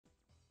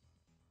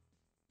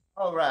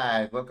All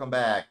right, welcome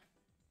back.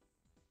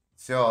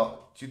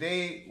 So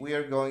today we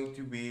are going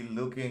to be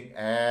looking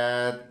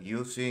at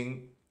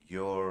using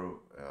your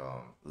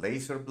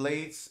laser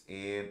blades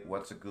and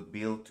what's a good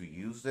build to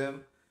use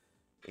them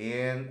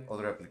and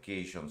other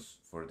applications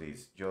for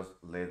this. Just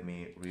let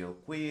me real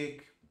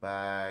quick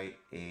buy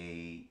uh,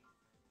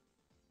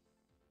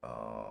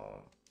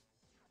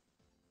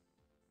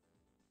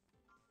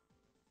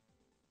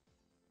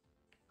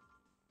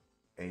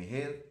 a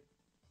head.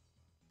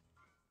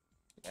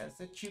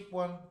 That's a cheap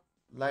one,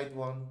 light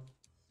one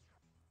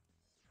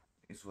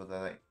is what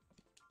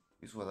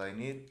I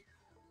need.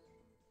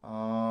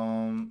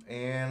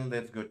 And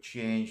let's go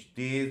change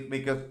this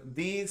because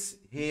this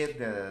head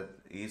that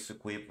is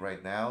equipped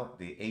right now,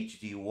 the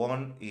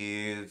HD1,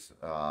 is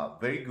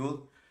very good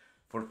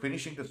for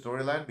finishing the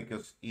storyline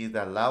because it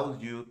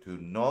allows you to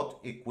not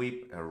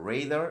equip a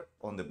radar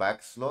on the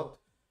back slot.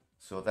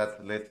 So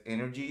that's less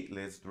energy,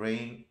 less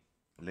drain,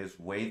 less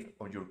weight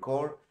on your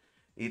core.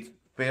 It's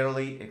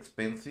fairly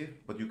expensive,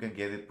 but you can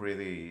get it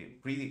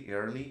pretty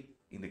early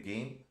in the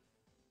game.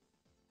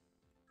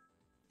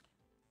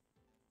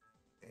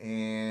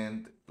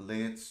 And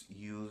let's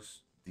use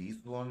this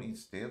one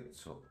instead.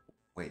 So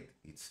wait,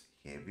 it's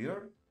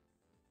heavier.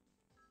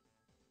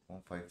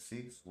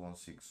 156,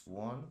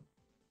 161.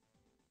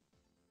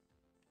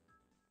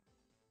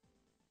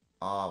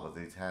 Ah, but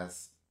it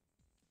has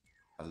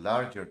a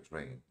larger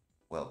train.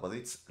 Well, but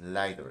it's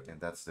lighter,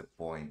 and that's the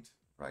point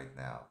right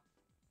now.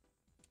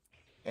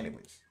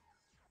 Anyways,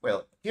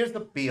 well, here's the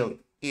build.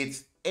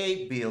 It's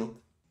a build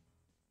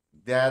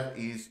that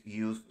is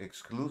used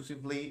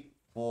exclusively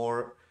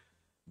for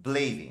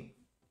blading.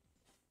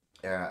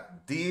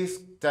 These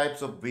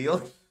types of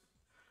builds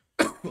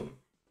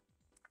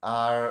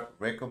are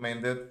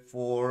recommended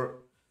for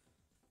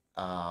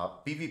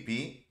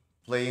PvP,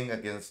 playing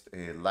against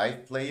a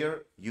live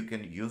player. You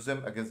can use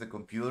them against the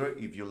computer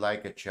if you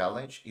like a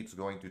challenge. It's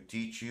going to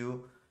teach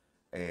you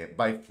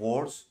by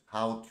force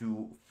how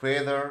to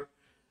feather,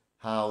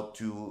 how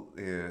to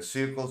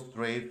circle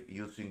strafe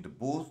using the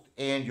boost,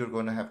 and you're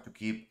going to have to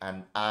keep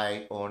an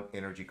eye on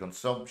energy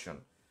consumption.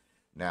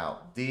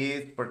 Now,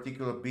 this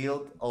particular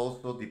build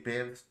also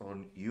depends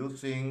on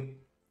using,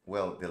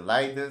 well, the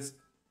lightest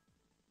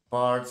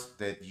parts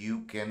that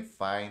you can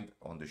find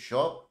on the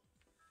shop.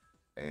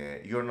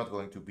 You're not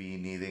going to be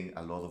needing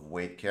a lot of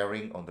weight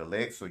carrying on the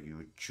legs, so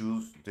you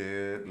choose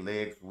the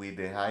legs with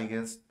the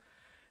highest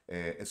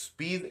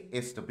speed,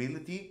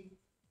 stability,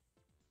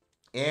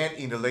 and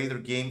in the later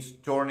games,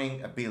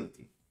 turning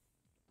ability.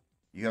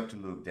 You have to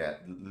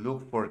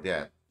look for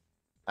that.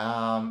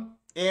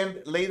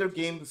 And later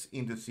games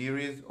in the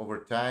series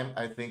over time,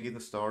 I think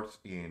it starts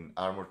in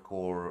Armored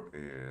Core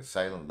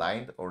Silent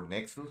Line or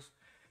Nexus.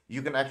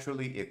 You can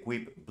actually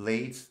equip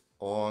blades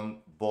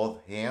on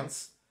both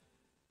hands,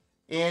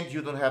 and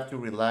you don't have to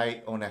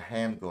rely on a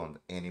handgun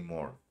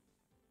anymore.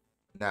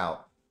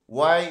 Now,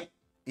 why,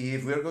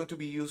 if we're going to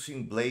be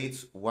using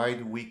blades, why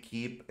do we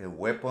keep a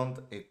weapon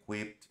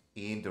equipped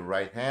in the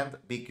right hand?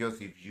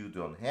 Because if you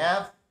don't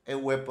have a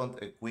weapon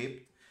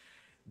equipped,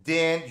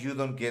 then you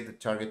don't get the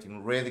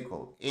targeting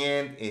reticle.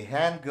 And a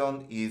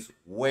handgun is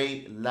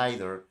way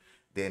lighter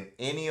than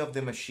any of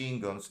the machine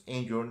guns,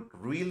 and you're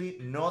really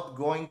not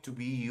going to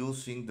be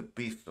using the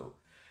pistol.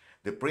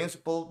 The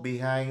principle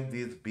behind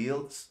these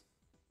builds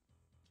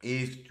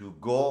is to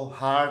go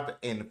hard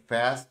and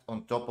fast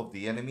on top of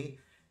the enemy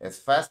as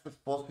fast as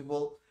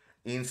possible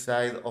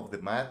inside of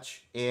the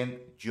match and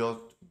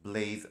just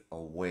blaze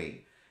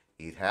away.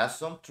 It has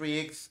some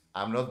tricks.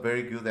 I'm not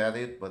very good at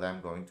it, but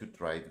I'm going to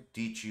try to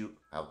teach you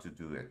how to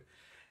do it.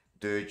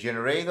 The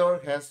generator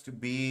has to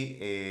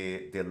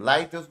be the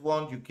lightest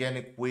one you can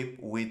equip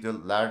with the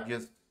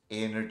largest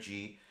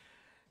energy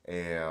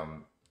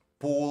um,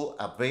 pool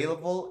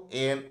available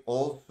and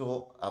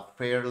also a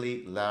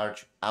fairly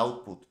large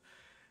output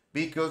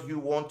because you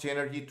want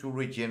energy to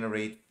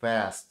regenerate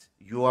fast.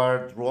 You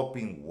are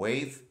dropping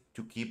weight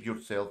to keep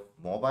yourself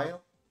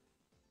mobile,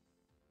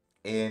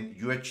 and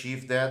you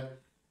achieve that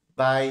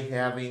by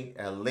having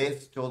a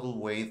less total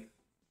weight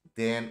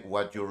than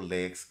what your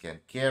legs can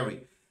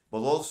carry. But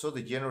also,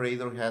 the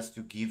generator has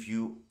to give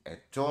you a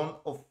ton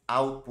of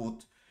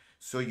output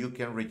so you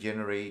can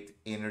regenerate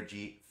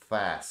energy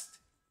fast.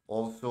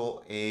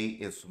 Also,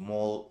 a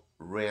small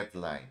red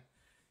line.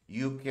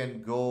 You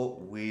can go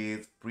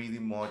with pretty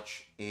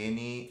much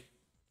um,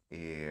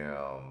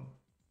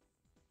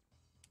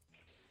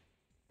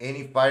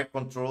 any fire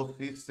control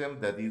system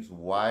that is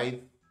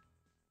wide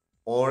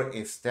or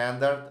a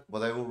standard,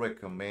 but I will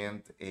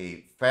recommend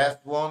a fast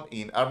one.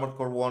 In Armored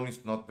Core 1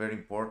 is not very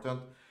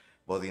important,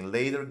 but in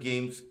later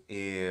games,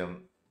 a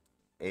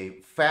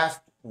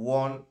fast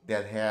one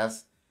that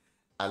has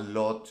a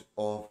lot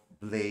of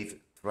blade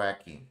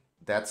tracking.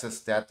 That's a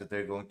stat that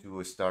they're going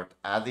to start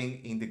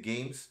adding in the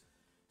games.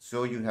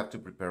 So you have to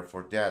prepare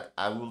for that.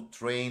 I will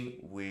train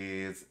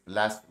with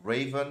Last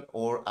Raven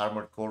or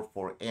Armored Core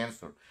for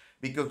Answer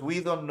because we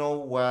don't know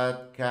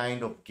what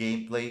kind of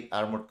gameplay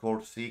Armored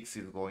Core 6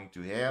 is going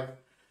to have.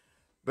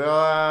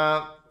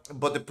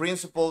 But the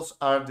principles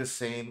are the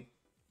same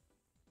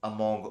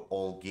among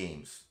all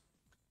games.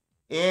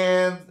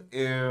 And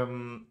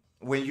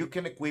when you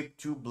can equip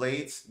two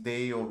blades,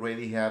 they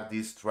already have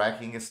this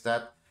tracking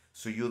stat,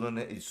 so you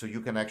don't, so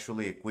you can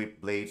actually equip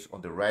blades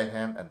on the right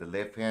hand and the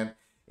left hand,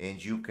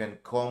 and you can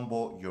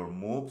combo your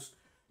moves.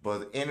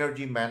 But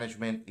energy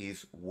management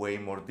is way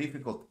more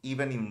difficult.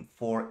 Even in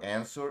 4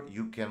 answer,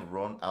 you can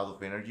run out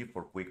of energy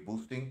for quick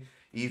boosting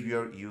if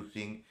you're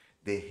using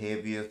the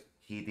heaviest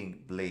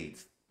hitting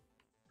blades.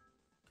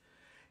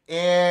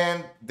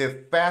 And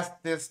the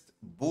fastest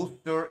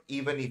booster,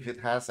 even if it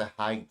has a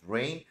high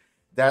drain,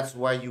 that's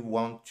why you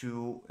want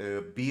to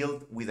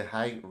build with a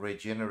high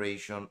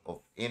regeneration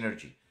of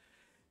energy,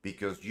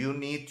 because you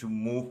need to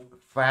move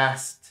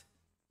fast,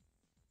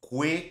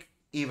 quick,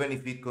 even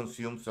if it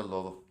consumes a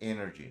lot of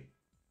energy.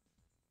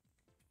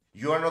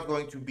 You are not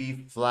going to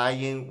be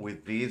flying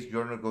with this,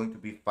 you're not going to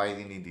be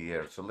fighting in the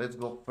air. So let's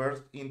go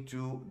first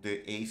into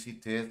the AC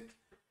test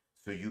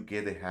so you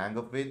get the hang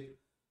of it.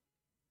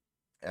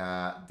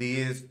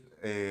 These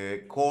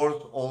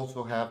cores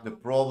also have the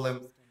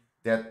problem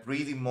that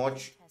pretty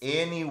much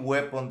any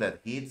weapon that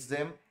hits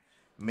them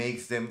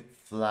makes them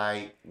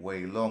fly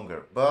way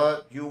longer.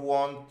 But you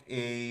want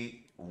a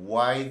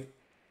wide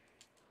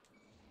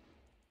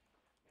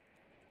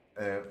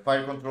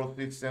fire control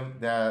system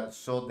that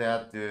so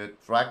that the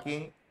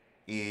tracking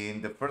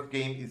in the first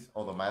game is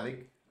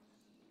automatic.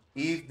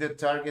 If the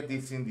target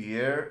is in the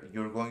air,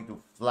 you're going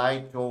to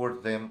fly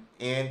towards them,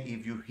 and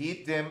if you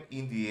hit them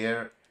in the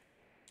air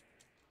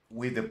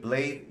with the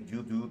blade,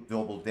 you do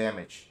double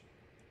damage.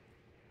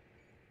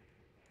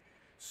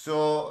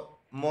 So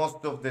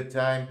most of the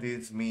time,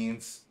 this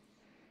means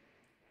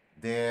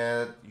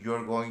that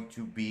you're going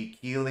to be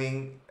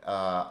killing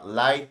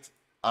light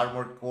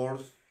armored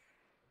cores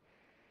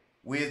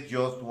with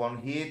just one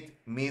hit,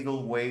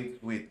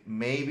 middleweight with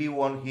maybe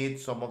one hit,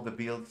 some of the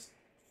builds,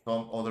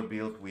 some other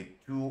builds with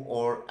two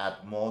or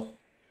at most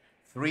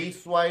three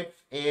swipes,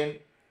 and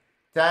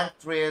tank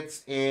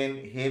threads and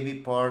heavy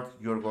parts,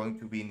 you're going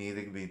to be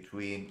needing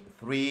between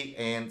 3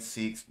 and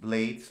 6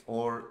 blades,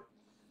 or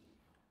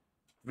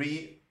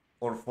 3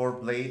 or 4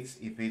 blades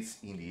if it's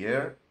in the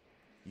air.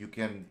 You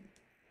can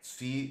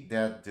see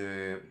that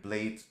the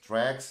blade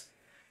tracks.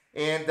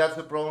 And that's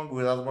the problem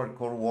with Armored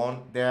Core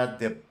 1, that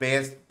the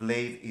best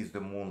blade is the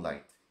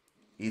Moonlight.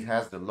 It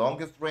has the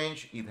longest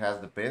range, it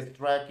has the best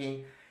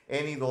tracking,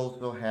 and it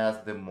also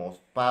has the most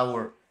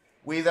power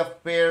with a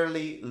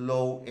fairly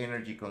low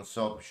energy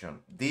consumption.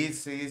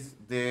 This is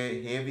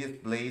the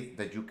heaviest blade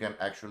that you can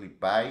actually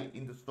buy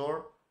in the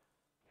store.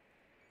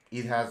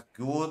 It has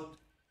good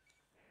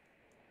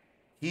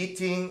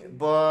heating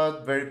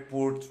but very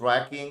poor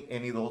tracking,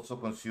 and it also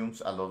consumes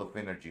a lot of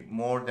energy,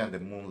 more than the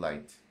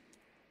Moonlight.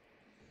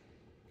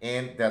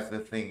 And that's the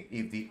thing,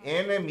 if the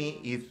enemy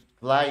is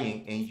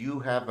flying and you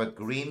have a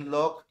green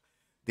lock,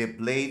 the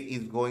blade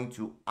is going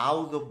to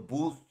auto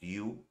boost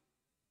you,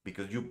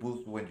 because you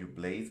boost when you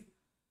blade.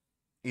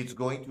 It's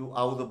going to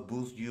auto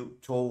boost you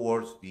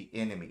towards the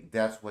enemy.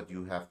 That's what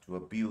you have to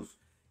abuse.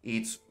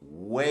 It's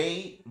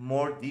way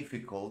more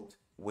difficult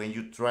when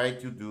you try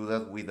to do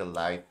that with a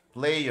live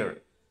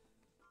player.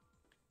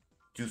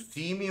 To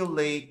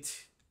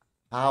simulate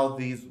how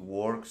this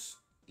works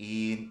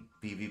in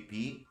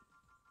PvP,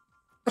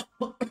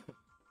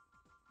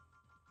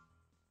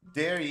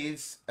 there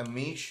is a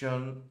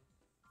mission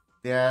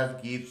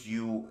that gives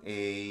you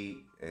a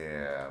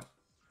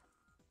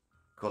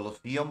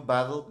Colosseum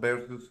battle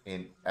versus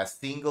a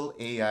single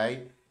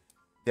AI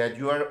that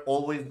you are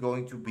always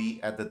going to be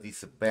at a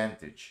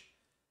disadvantage.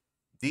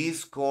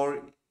 This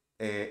core,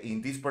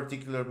 in this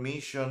particular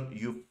mission,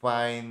 you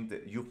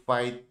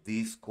fight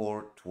this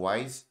core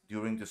twice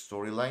during the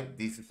storyline.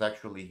 This is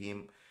actually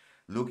him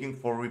looking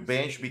for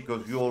revenge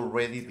because you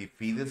already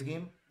defeated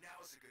him.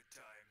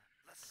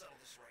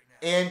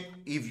 And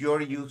if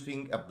you're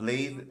using a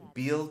blade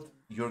build,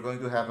 you're going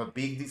to have a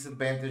big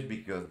disadvantage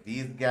because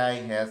this guy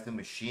has a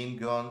machine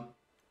gun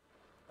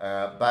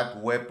back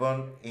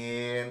weapon,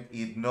 and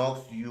it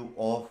knocks you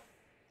off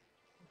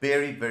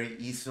very, very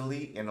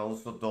easily and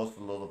also does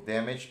a lot of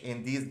damage.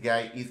 And this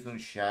guy isn't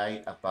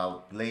shy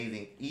about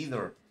blading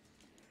either.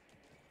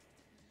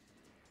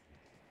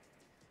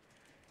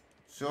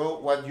 So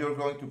what you're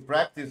going to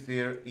practice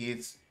here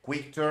is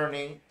quick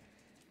turning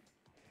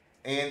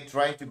and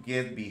trying to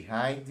get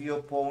behind the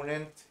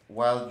opponent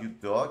while you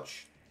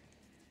dodge.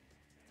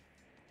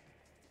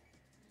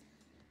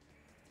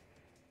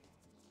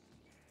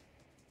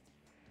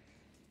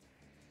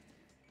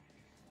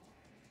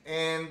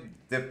 And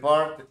the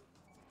part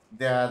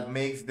that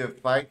makes the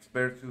fights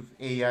versus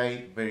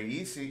AI very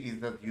easy is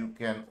that you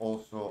can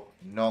also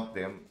knock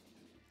them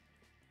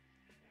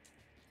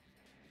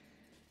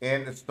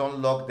and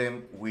stun lock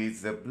them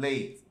with the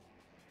blade.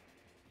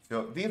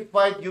 So this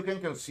fight you can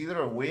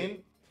consider a win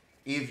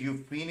if you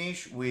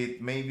finish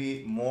with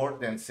maybe more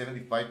than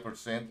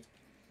 75%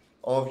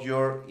 of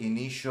your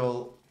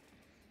initial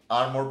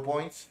armor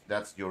points.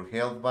 That's your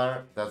health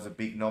bar. That's a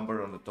big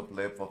number on the top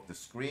left of the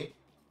screen.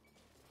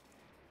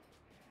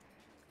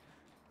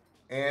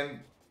 And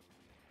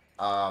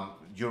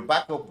Your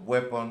backup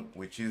weapon,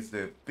 which is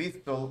the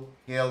pistol,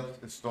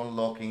 helps stun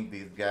locking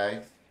these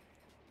guys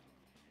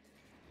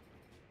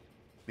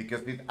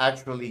because it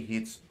actually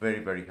hits very,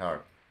 very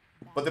hard.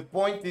 But the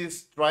point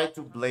is, try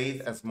to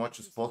blade as much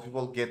as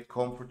possible, get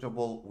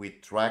comfortable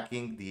with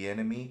tracking the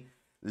enemy,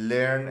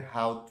 learn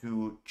how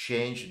to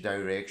change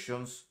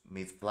directions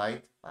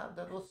mid-flight.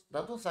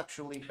 That was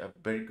actually a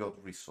very good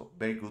result.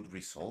 Very good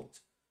result.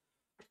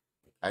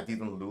 I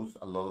didn't lose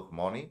a lot of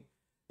money.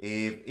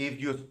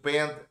 If you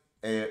spend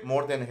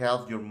more than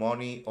half your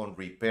money on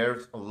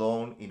repairs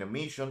alone in a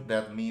mission,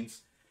 that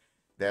means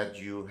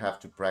that you have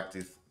to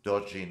practice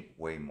dodging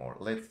way more.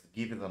 Let's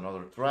give it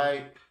another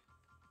try.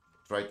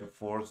 Try to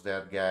force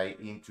that guy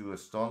into a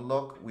stun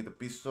lock with a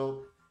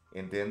pistol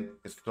and then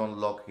stun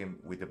lock him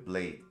with a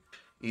blade.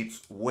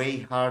 It's way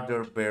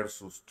harder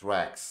versus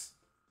tracks.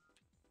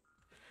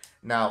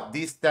 Now,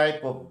 this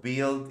type of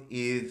build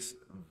is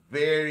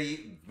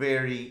very,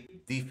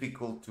 very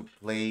difficult to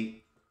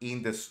play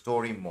in the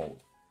story mode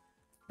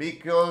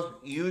because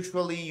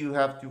usually you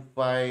have to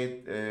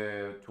fight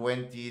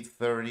 20,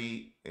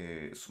 30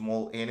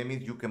 small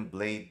enemies. You can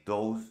blade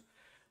those,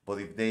 but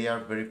if they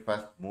are very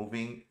fast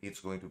moving, it's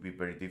going to be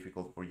very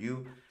difficult for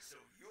you.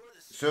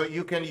 So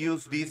you can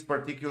use this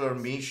particular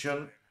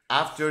mission.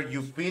 After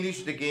you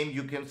finish the game,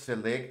 you can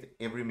select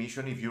every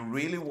mission. If you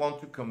really want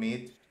to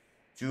commit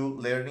to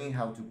learning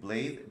how to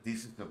blade,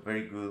 this is a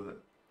very good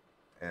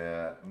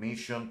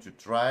mission to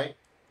try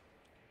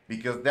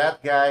because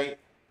that guy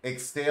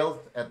excels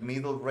at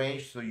middle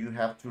range, so you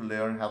have to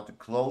learn how to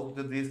close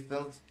the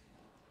distance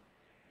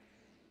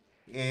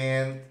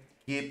and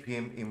keep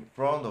him in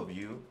front of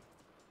you.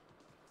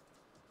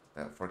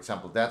 For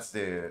example, that's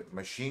the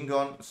machine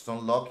gun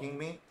stun locking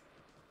me.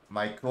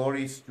 My core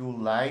is too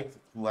light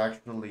to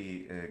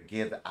actually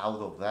get out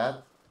of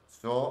that.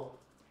 So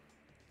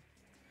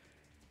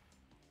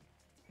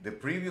the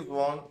previous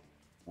one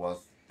was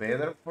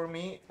better for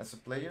me as a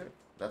player.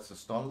 That's a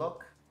stun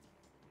lock.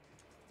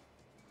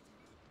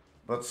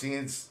 But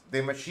since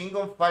the machine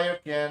gun fire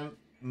can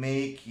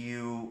make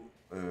you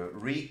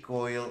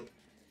recoil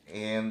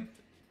and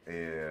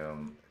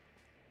um,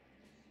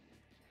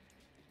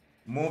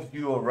 moves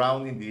you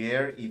around in the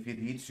air, if it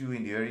hits you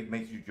in the air, it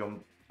makes you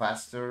jump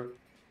faster,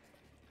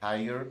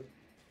 higher.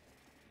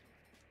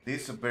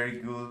 This is a very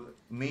good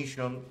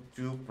mission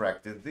to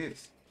practice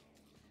this.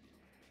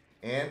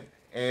 And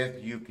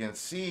as you can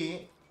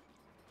see,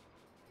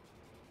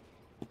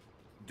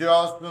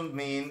 doesn't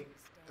mean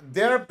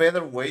there are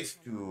better ways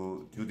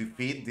to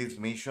defeat this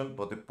mission,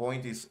 but the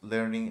point is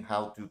learning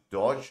how to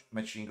dodge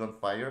machine gun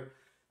fire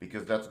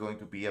because that's going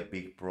to be a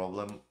big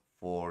problem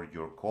for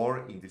your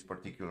core in this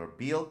particular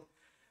build.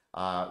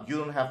 You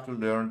don't have to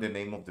learn the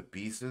name of the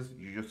pieces.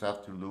 You just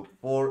have to look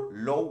for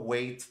low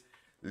weight,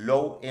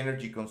 low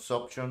energy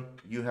consumption.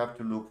 You have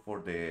to look for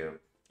the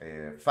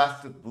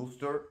fastest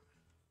booster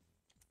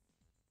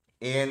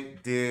and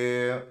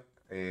the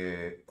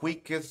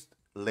quickest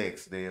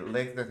legs, the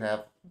legs that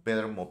have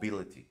better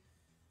mobility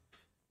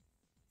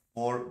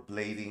for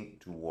blading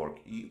to work.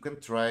 You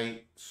can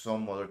try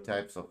some other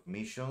types of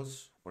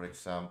missions. For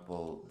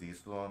example,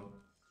 this one.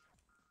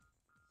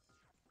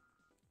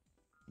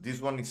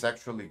 This one is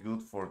actually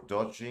good for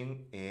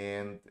dodging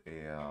and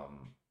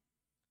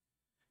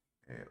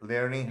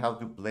learning how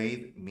to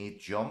blade mid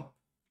jump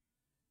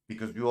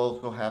because you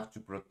also have to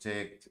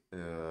protect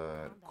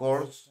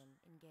cores.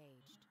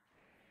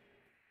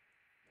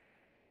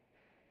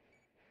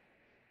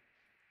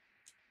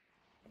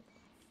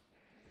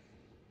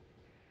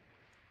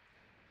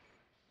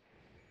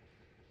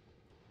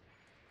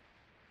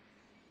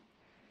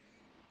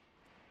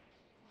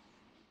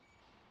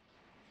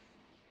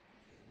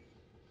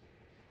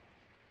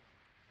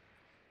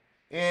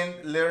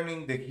 And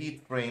learning the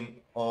heat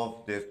frame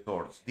of the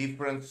swords.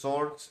 Different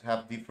swords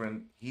have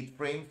different heat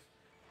frames,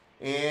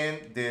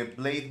 and the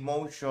blade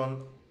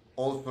motion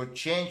also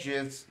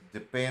changes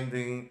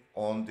depending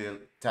on the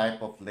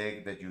type of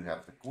leg that you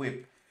have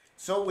equipped.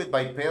 So with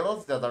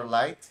bipedals that are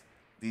light,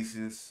 this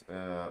is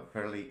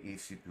fairly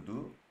easy to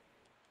do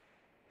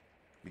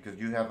because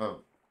you have a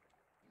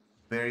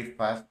very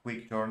fast,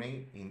 quick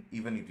turning in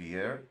even in the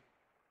air.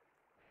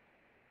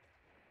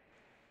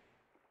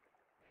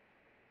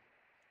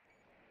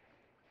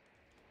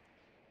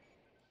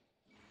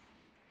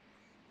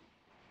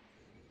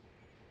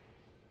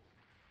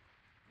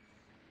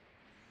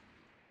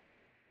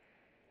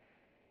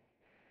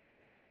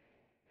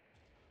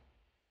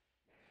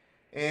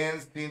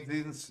 And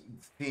since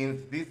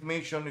this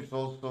mission is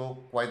also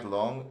quite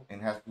long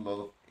and has a lot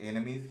of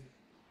enemies,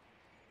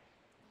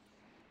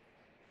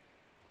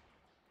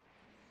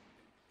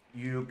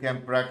 you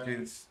can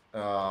practice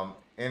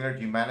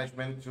energy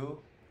management too.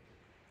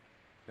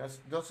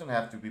 Just doesn't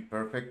have to be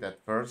perfect at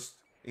first.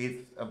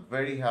 It's a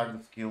very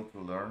hard skill to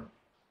learn.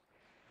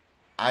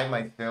 I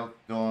myself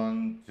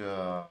don't.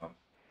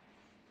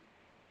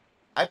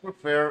 I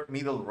prefer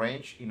middle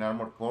range in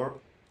Armor Core,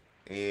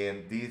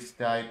 and this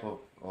type of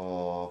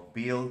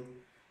build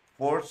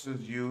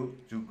forces you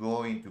to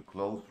go into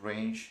close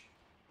range.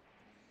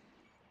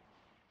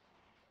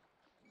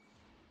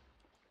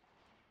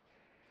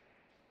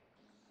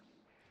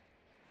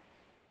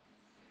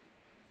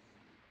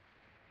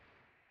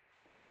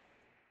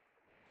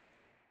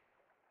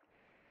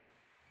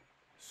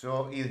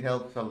 So it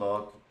helps a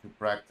lot to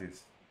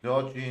practice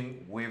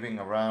dodging, weaving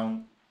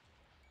around,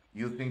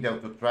 using the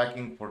auto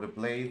tracking for the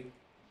blade.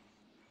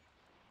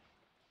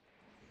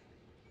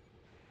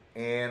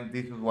 And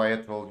this is why I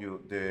told you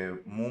the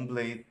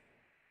moonlight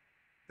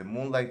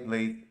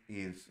blade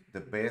is the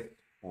best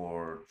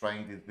for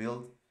trying this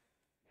build,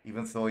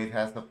 even though it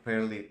has a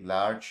fairly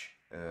large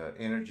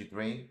energy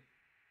drain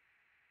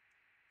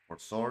for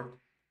sword.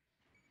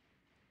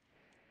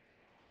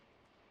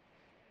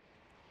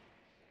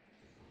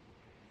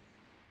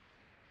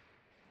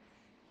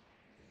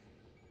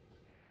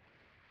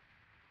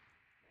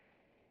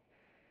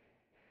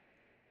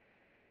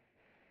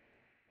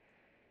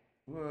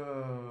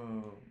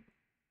 Whoa.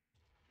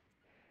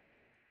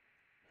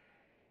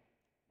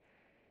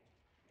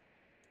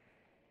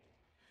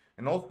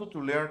 And also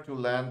to learn to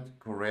land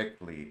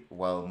correctly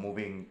while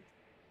moving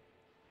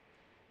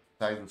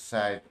side to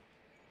side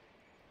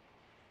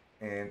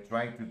and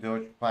trying to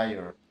dodge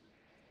fire.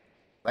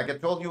 Like I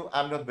told you,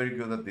 I'm not very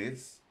good at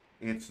this.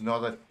 It's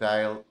not a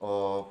style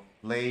of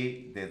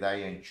play that I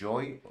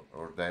enjoy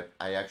or that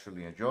I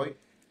actually enjoy.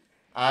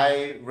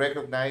 I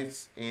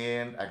recognize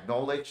and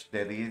acknowledge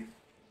that it's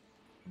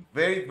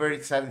very,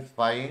 very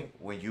satisfying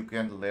when you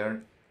can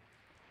learn,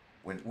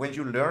 when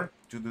you learn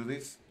to do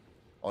this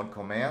on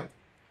command,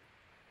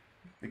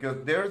 because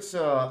there's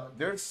a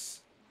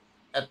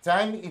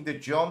time in the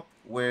jump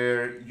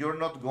where you're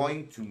not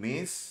going to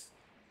miss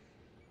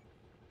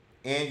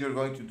and you're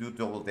going to do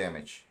double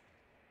damage.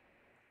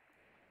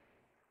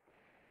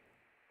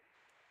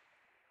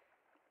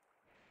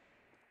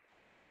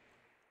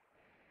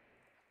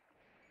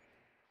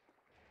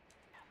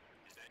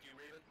 Is that you,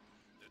 Raven?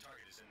 The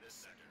target is in this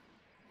sector.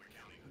 We're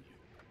counting on you.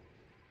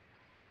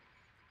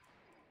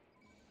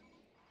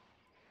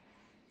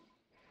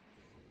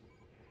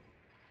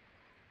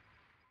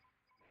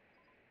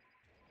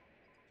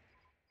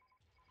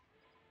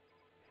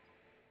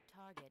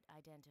 Target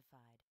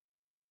identified.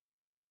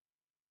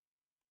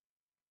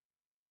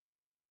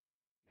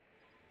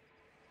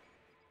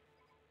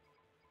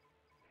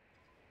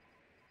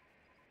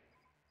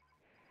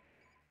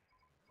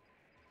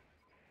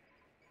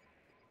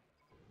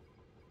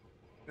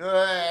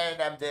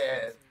 And I'm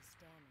dead. Vessels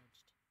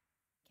damaged.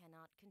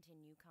 Cannot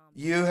continue combat.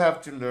 You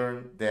have to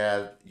learn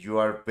that you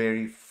are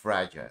very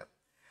fragile.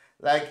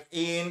 Like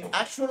in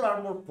actual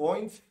armor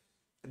points,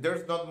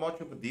 there's not much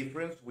of a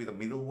difference with a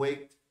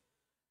middleweight.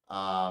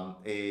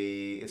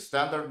 A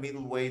standard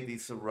middleweight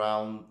is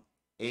around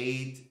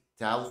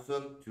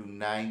 8,000 to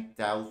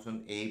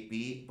 9,000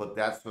 AP, but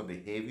that's on the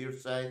heavier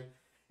side.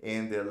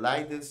 And the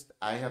lightest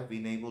I have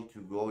been able to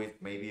go is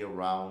maybe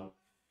around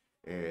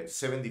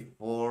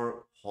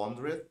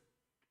 7,400,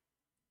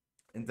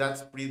 and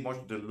that's pretty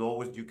much the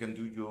lowest you can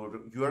do. You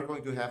are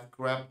going to have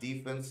crap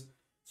defense,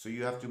 so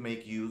you have to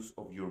make use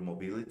of your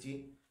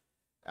mobility.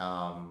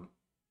 Um,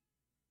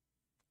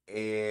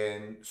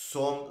 and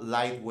some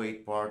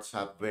lightweight parts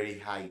have very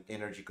high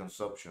energy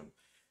consumption,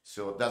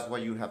 so that's why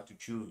you have to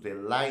choose the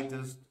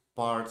lightest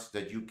parts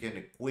that you can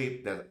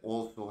equip that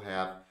also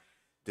have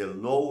the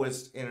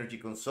lowest energy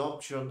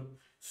consumption,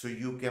 so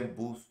you can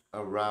boost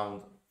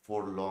around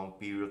for long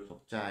periods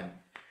of time.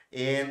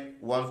 And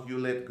once you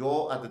let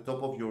go at the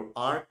top of your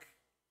arc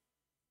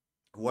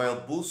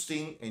while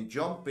boosting and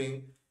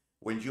jumping,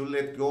 when you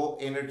let go,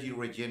 energy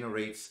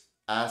regenerates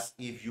as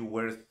if you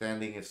were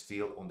standing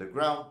still on the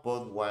ground,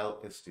 but while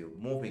still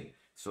moving.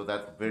 So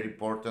that's very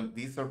important.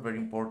 These are very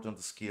important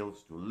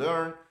skills to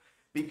learn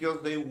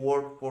because they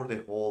work for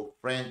the whole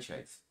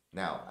franchise.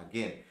 Now,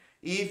 again,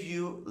 if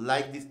you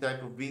like this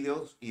type of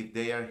videos, if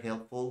they are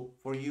helpful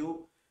for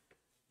you,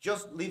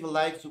 just leave a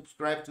like,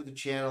 subscribe to the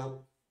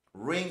channel,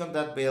 ring on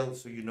that bell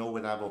so you know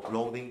when I'm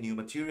uploading new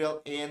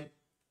material, and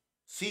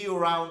see you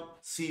around.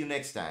 See you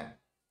next time.